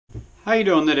How you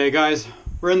doing today, guys?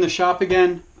 We're in the shop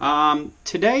again.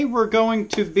 Today we're going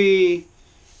to be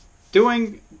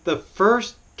doing the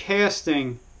first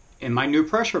casting in my new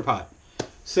pressure pot.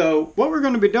 So what we're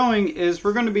going to be doing is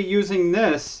we're going to be using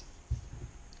this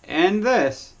and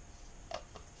this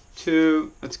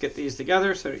to, let's get these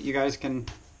together so that you guys can,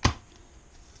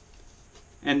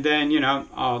 and then, you know,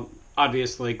 I'll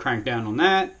obviously crank down on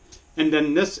that. And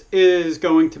then this is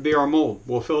going to be our mold.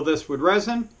 We'll fill this with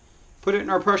resin, put it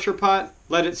in our pressure pot,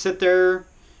 let it sit there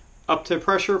up to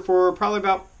pressure for probably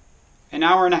about an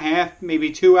hour and a half,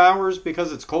 maybe 2 hours,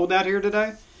 because it's cold out here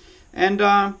today. And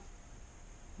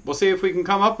we'll see if we can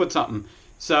come up with something.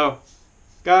 So,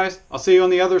 guys, I'll see you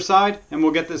on the other side, and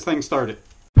we'll get this thing started.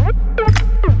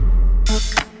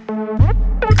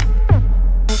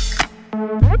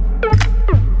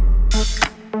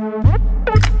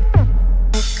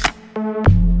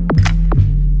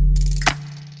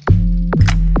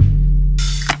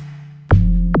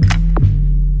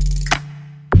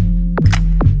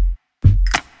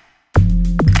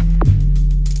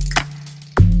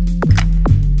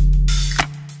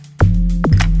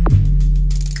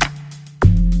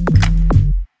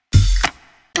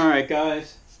 Alright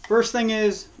guys, first thing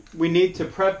is we need to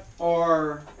prep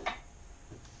our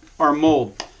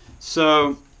mold.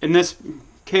 So in this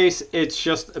case it's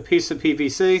just a piece of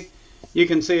PVC. You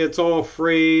can see it's all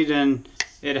frayed and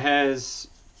it has,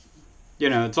 you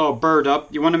know, it's all burred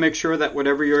up. You want to make sure that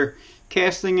whatever you're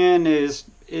casting in is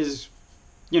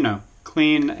you know,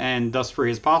 clean and dust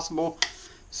free as possible.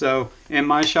 So in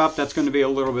my shop that's going to be a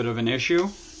little bit of an issue.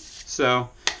 So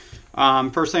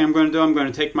first thing I'm going to do, I'm going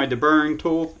to take my deburring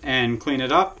tool and clean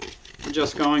it up. I'm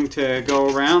just going to go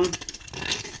around,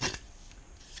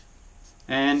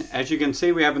 and as you can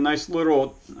see we have a nice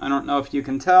little, I don't know if you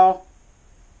can tell,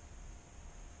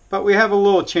 but we have a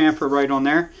little chamfer right on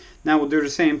there. Now we'll do the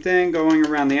same thing going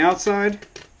around the outside.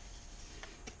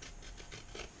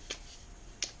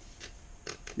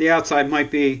 The outside might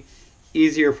be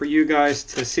easier for you guys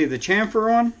to see the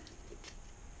chamfer on.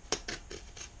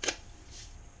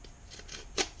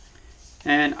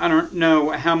 And I don't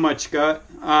know how much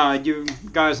you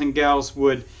guys and gals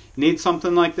would need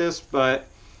something like this, but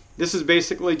this is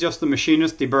basically just the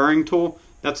machinist deburring tool.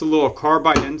 That's a little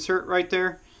carbide insert right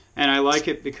there, and I like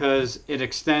it because it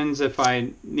extends if I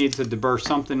need to deburr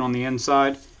something on the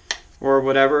inside or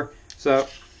whatever. So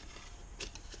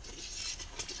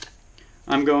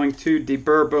I'm going to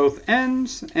deburr both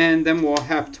ends, and then we'll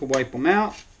have to wipe them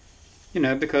out, you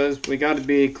know, because we got to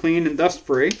be clean and dust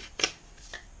free.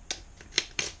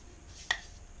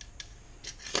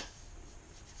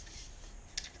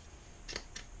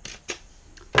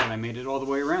 I made it all the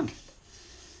way around.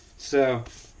 So,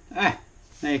 now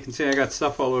you can see I got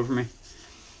stuff all over me.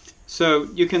 So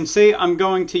you can see I'm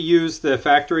going to use the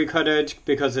factory cut edge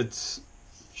because it's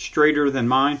straighter than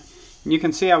mine. And you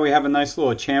can see how we have a nice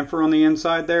little chamfer on the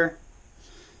inside there.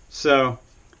 So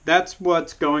that's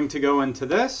what's going to go into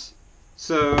this.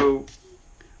 So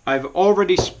I've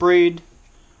already sprayed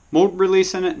mold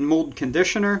release in it and mold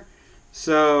conditioner.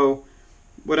 So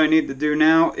what I need to do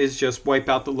now is just wipe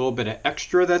out the little bit of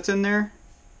extra that's in there,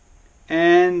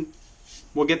 and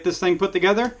we'll get this thing put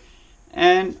together,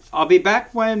 and I'll be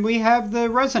back when we have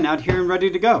the resin out here and ready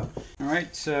to go.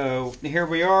 Alright, so here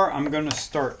we are. I'm going to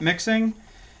start mixing,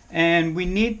 and we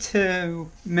need to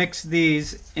mix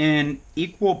these in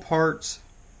equal parts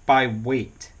by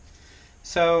weight.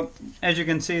 So as you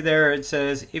can see there, it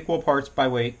says equal parts by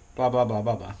weight, blah blah blah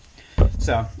blah blah.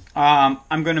 So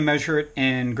I'm going to measure it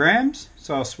in grams.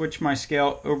 So I'll switch my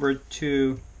scale over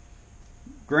to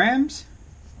grams.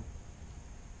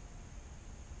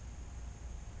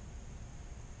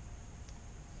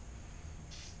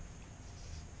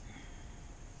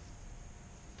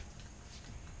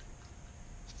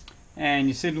 And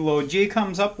you see the little G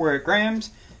comes up, we're at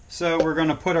grams. So we're going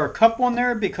to put our cup on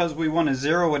there because we want to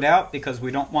zero it out because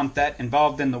we don't want that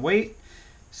involved in the weight.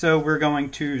 So we're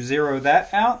going to zero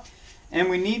that out. And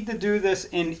we need to do this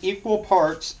in equal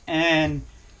parts, and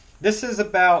this is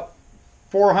about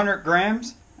 400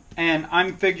 grams, and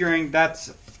I'm figuring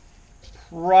that's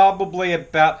probably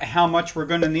about how much we're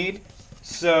going to need.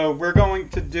 So we're going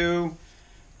to do,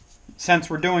 since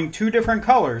we're doing two different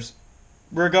colors,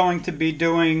 we're going to be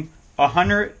doing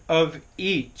 100 of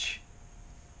each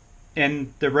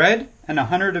in the red and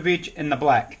 100 of each in the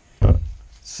black.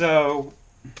 So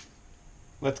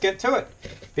let's get to it,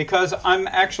 because I'm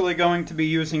actually going to be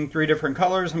using 3 different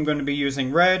colors. I'm going to be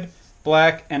using red,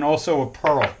 black, and also a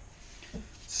pearl.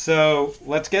 So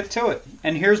let's get to it.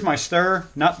 And here's my stir.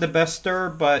 Not the best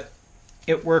stir, but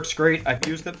it works great. I've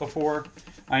used it before.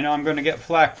 I know I'm going to get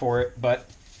flack for it, but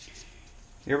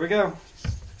here we go.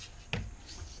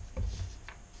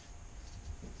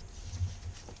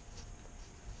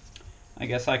 I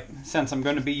guess since I'm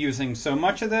going to be using so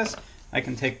much of this, I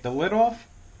can take the lid off.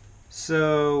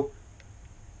 So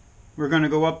we're going to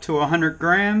go up to 100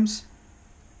 grams.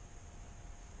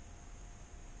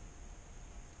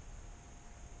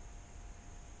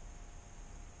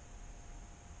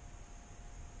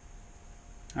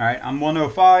 Alright, I'm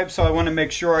 105, so I want to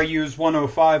make sure I use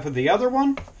 105 with the other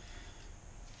one.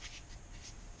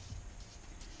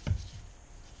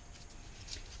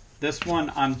 This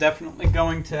one I'm definitely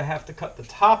going to have to cut the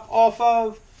top off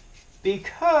of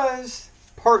because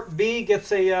part B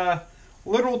gets a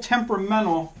little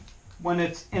temperamental when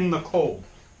it's in the cold.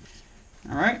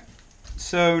 Alright,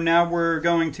 so now we're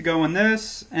going to go in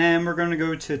this and we're going to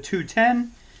go to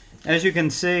 210. As you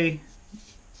can see,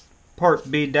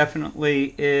 part B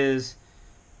definitely is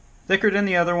thicker than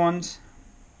the other ones.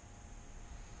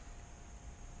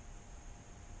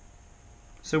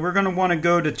 So we're going to want to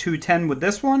go to 210 with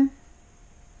this one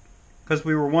because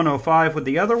we were 105 with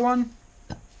the other one.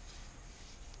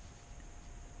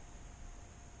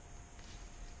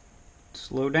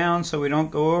 Slow down so we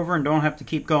don't go over and don't have to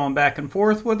keep going back and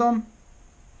forth with them.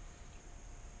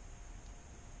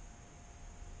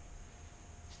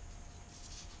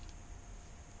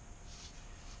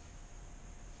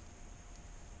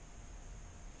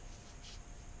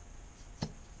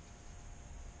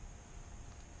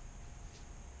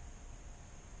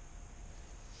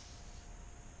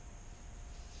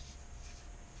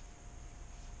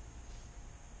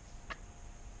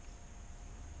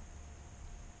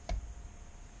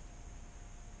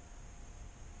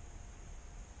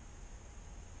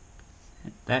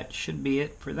 That should be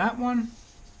it for that one.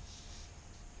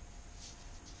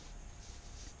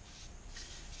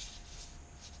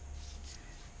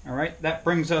 Alright, that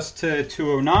brings us to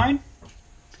 209.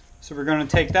 So we're going to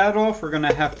take that off. We're going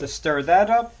to have to stir that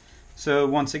up. So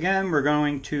once again, we're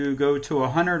going to go to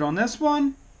 100 on this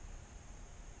one.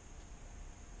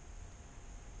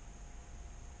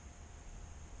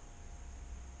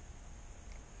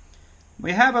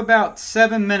 We have about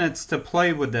 7 minutes to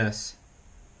play with this.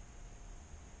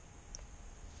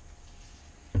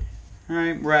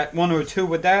 Alright, we're at 102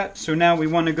 with that. So now we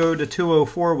want to go to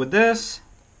 204 with this.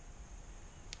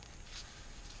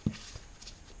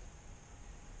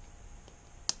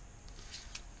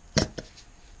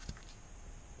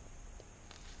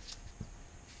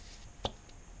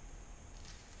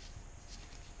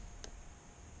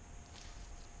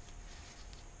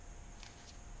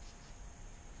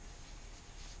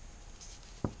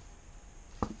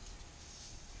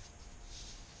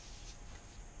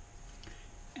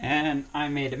 And I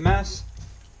made a mess,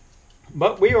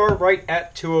 but we are right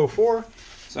at 204,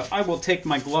 so I will take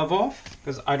my glove off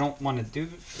because I don't want to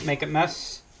make a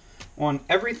mess on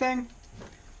everything.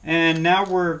 And now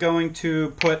we're going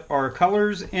to put our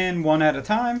colors in one at a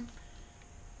time.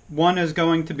 One is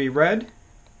going to be red,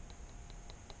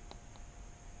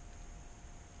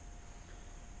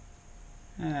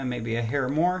 maybe a hair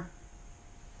more,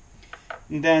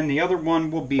 and then the other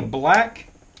one will be black.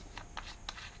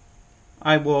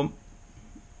 And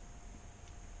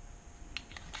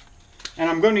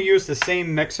I'm going to use the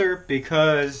same mixer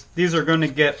because these are going to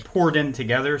get poured in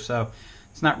together, so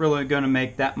it's not really going to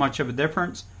make that much of a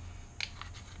difference.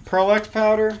 Pearl X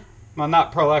powder, well,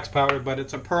 not Pearl X powder, but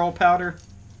it's a pearl powder.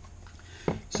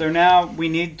 So now we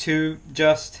need to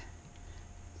just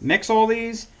mix all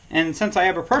these, and since I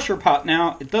have a pressure pot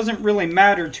now, it doesn't really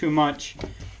matter too much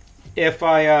if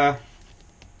I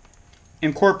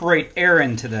incorporate air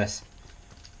into this.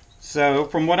 So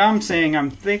from what I'm seeing, I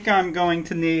think I'm going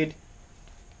to need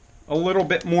a little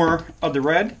bit more of the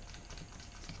red.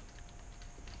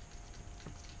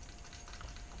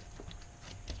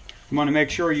 You want to make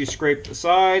sure you scrape the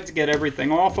sides, get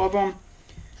everything off of them.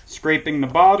 Scraping the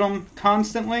bottom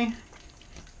constantly.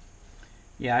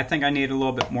 Yeah, I think I need a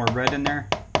little bit more red in there.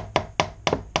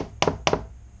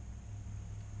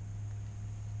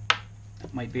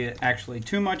 That might be actually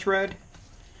too much red.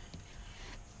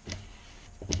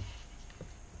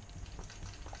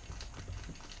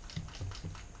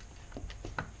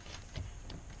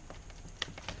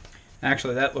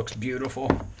 Actually, that looks beautiful.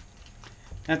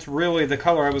 That's really the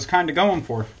color I was kind of going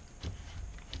for.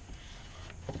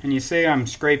 And you see I'm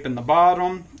scraping the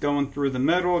bottom, going through the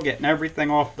middle, getting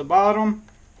everything off the bottom.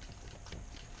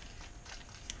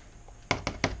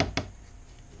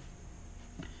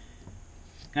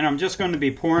 And I'm just going to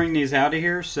be pouring these out of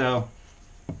here, so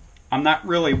I'm not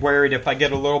really worried if I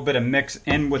get a little bit of mix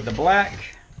in with the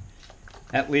black.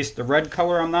 At least the red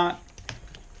color I'm not.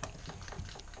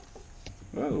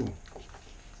 Whoa.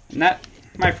 And that,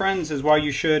 my friends, is why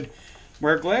you should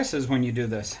wear glasses when you do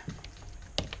this.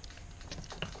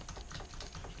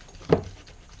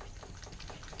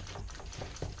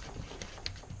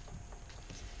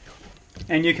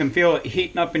 and you can feel it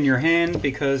heating up in your hand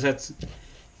because that's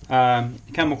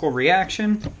chemical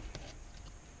reaction.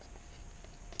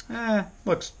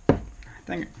 Looks, I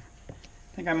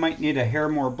think I might need a hair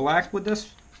more black with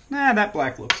this. Nah, that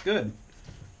black looks good.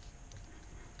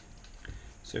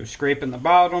 So scraping the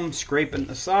bottom, scraping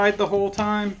the side the whole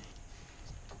time.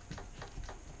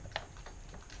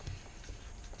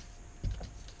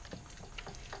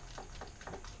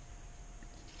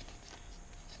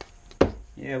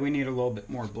 Yeah, we need a little bit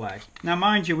more black. Now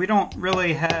mind you, we don't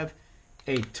really have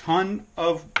a ton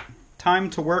of time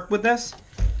to work with this,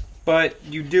 but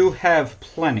you do have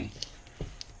plenty.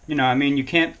 You know, I mean, you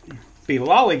can't be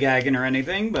lollygagging or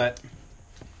anything, but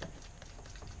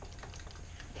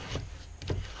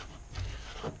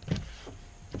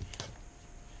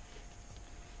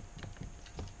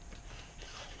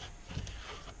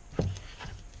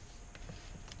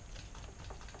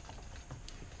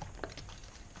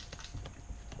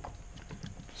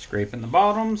scraping the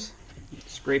bottoms,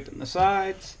 scraping the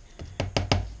sides.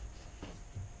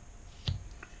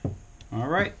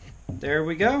 Alright, there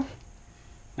we go.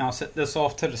 Now set this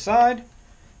off to the side,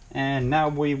 and now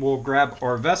we will grab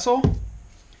our vessel,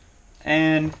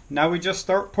 and now we just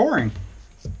start pouring.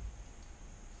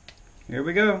 Here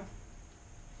we go.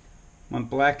 One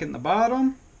black in the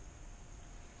bottom,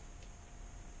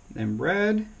 then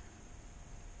red,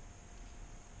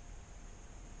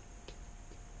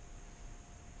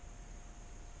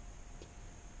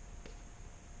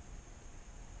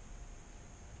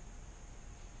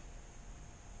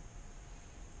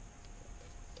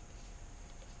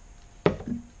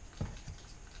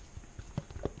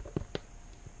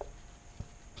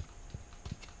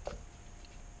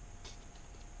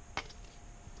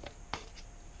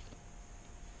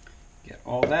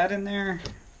 all that in there.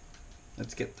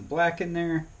 Let's get the black in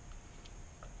there.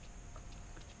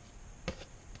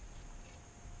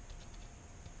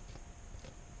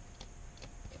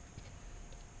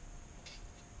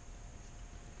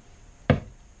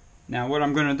 Now what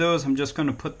I'm going to do is I'm just going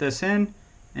to put this in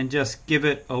and just give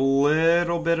it a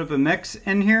little bit of a mix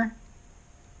in here.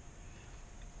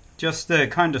 Just to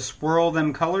kind of swirl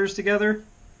them colors together.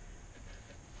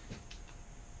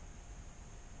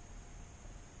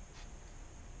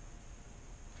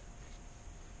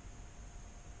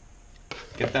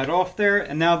 Get that off there,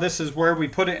 and now this is where we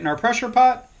put it in our pressure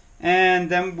pot, and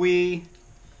then we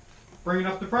bring it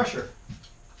up to pressure.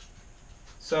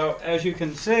 So as you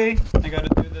can see, I got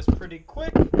to do this pretty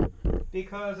quick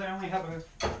because I only have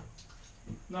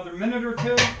another minute or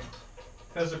two,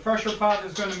 because the pressure pot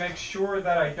is going to make sure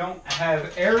that I don't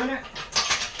have air in it.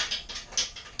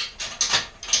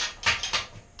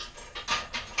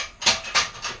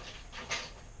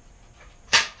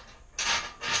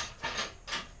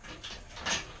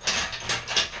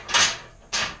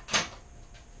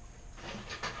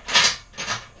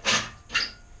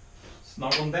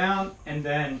 Snug them down and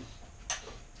then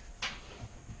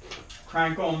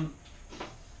crank them,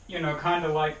 you know, kind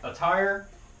of like a tire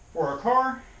for a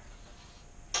car.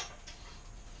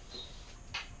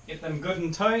 Get them good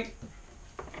and tight.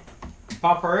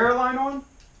 Pop our airline on.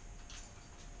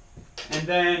 And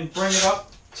then bring it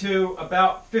up to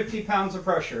about 50 pounds of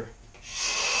pressure.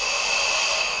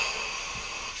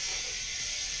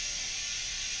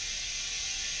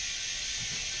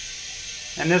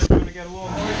 And this is going to get a little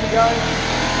noisy,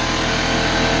 guys.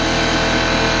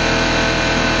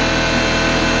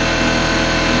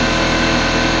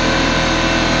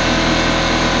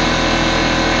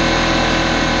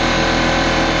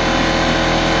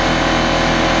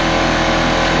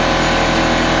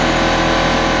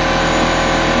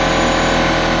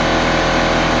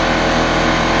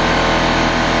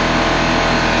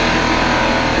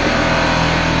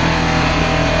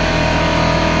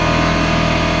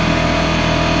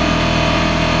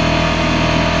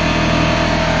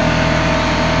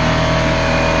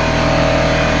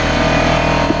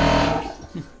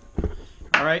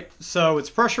 So it's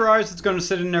pressurized. It's going to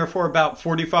sit in there for about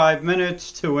 45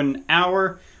 minutes to an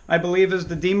hour, I believe is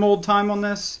the demold time on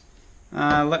this.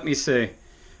 Let me see.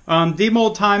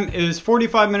 Demold time is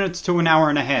 45 minutes to an hour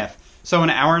and a half. So an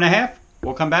hour and a half,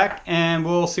 we'll come back and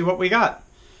we'll see what we got.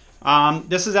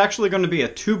 This is actually going to be a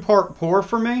two-part pour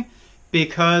for me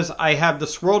because I have the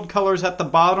swirled colors at the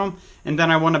bottom and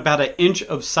then I want about an inch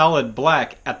of solid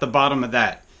black at the bottom of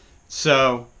that.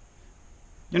 So,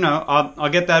 you know, I'll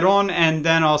get that on, and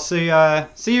then I'll see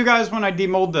you guys when I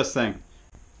demold this thing.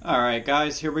 Alright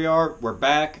guys, here we are. We're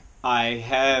back. I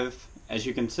have, as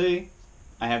you can see,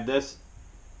 I have this,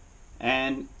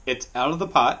 and it's out of the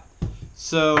pot.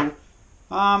 So,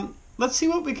 let's see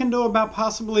what we can do about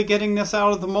possibly getting this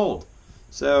out of the mold.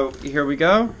 So here we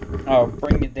go. I'll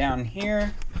bring it down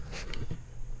here.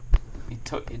 Let me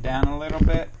tilt you down a little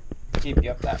bit. Keep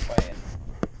you up that way.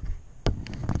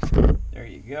 There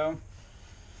you go.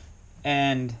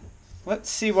 And let's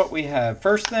see what we have.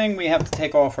 First thing, we have to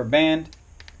take off our band.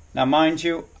 Now mind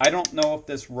you, I don't know if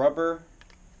this rubber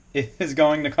is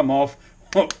going to come off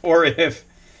or if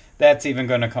that's even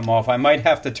going to come off. I might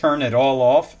have to turn it all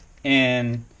off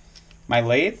in my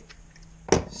lathe.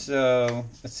 So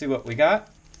let's see what we got.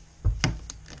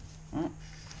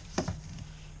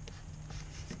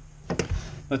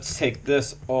 Let's take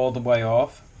this all the way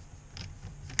off.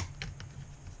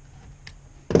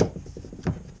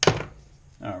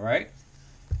 Alright,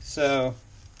 so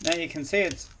now you can see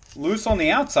it's loose on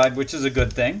the outside, which is a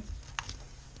good thing.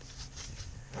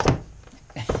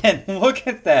 And look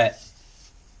at that.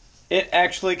 It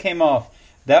actually came off.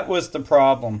 That was the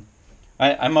problem.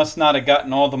 I must not have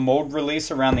gotten all the mold release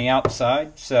around the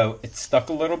outside, so it stuck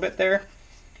a little bit there.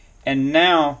 And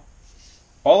now,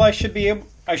 I should be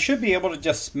able to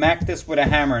just smack this with a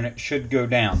hammer and it should go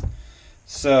down.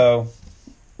 So,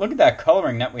 look at that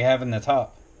coloring that we have in the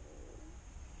top.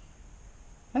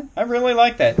 I really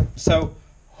like that. So,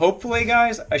 hopefully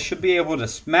guys, I should be able to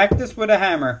smack this with a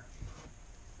hammer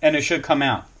and it should come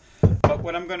out. But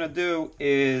what I'm going to do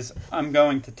is I'm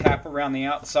going to tap around the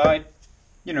outside,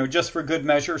 you know, just for good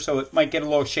measure, so it might get a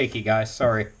little shaky, guys.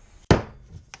 Sorry.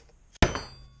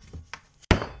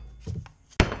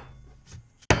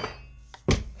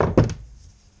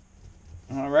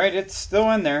 Alright, it's still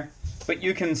in there, but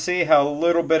you can see how a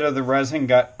little bit of the resin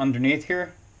got underneath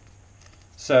here.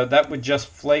 So that would just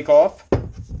flake off.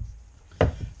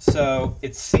 So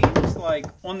it seems like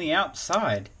on the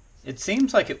outside, it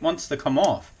seems like it wants to come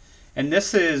off. And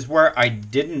this is where I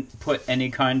didn't put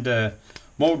any kind of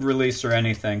mold release or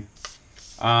anything.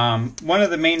 One of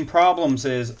the main problems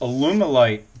is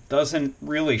Alumilite doesn't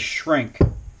really shrink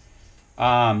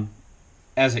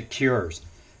as it cures.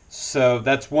 So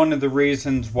that's one of the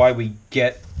reasons why we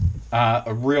get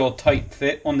a real tight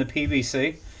fit on the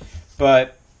PVC.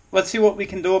 But let's see what we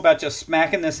can do about just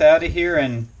smacking this out of here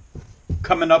and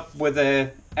coming up with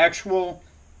an actual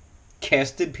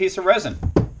casted piece of resin.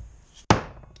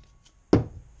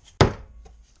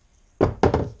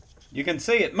 You can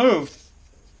see it moved.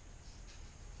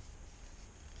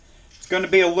 It's going to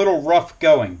be a little rough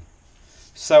going.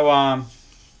 So,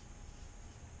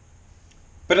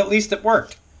 but at least it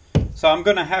worked. So I'm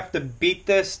going to have to beat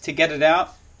this to get it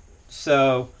out.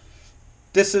 So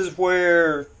this is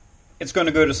where it's going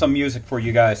to go to some music for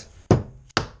you guys.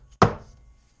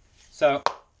 So,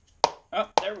 oh,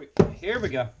 here we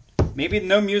go. Maybe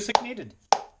no music needed.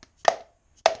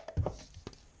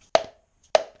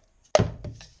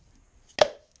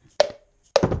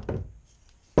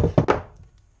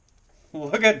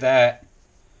 Look at that.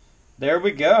 There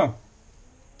we go.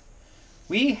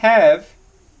 We have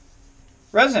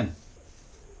resin.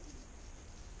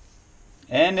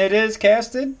 And it is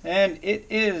casted, and it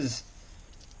is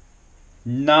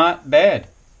not bad.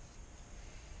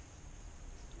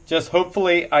 Just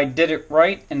hopefully I did it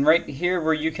right, and right here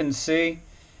where you can see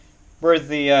where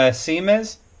the seam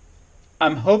is,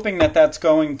 I'm hoping that that's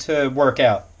going to work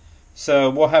out. So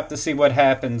we'll have to see what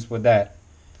happens with that.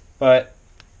 But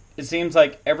it seems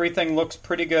like everything looks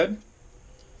pretty good.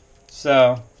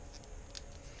 So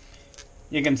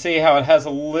you can see how it has a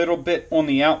little bit on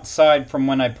the outside from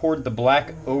when I poured the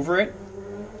black over it.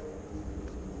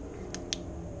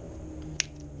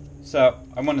 So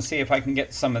I want to see if I can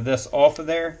get some of this off of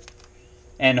there.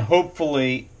 And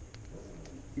hopefully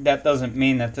that doesn't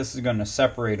mean that this is going to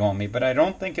separate on me, but I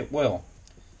don't think it will.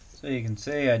 So you can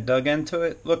see I dug into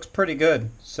it. Looks pretty good.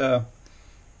 So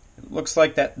it looks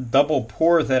like that double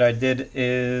pour that I did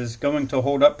is going to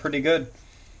hold up pretty good.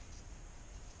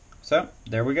 So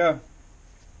there we go.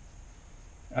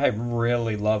 I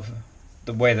really love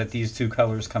the way that these two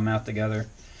colors come out together.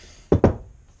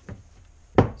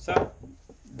 So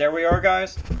there we are,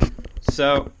 guys.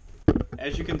 So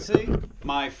as you can see,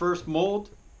 my first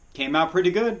mold came out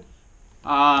pretty good.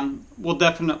 We'll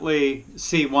definitely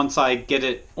see once I get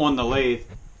it on the lathe,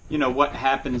 you know, what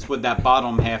happens with that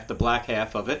bottom half, the black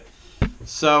half of it.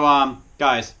 So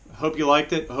guys, hope you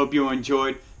liked it. Hope you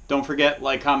enjoyed. Don't forget,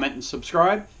 like, comment, and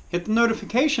subscribe. Hit the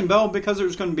notification bell because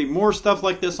there's going to be more stuff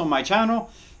like this on my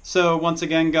channel. So once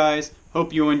again, guys,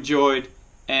 hope you enjoyed,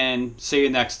 and see you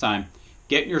next time.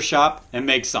 Get in your shop and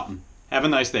make something. Have a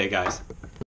nice day, guys.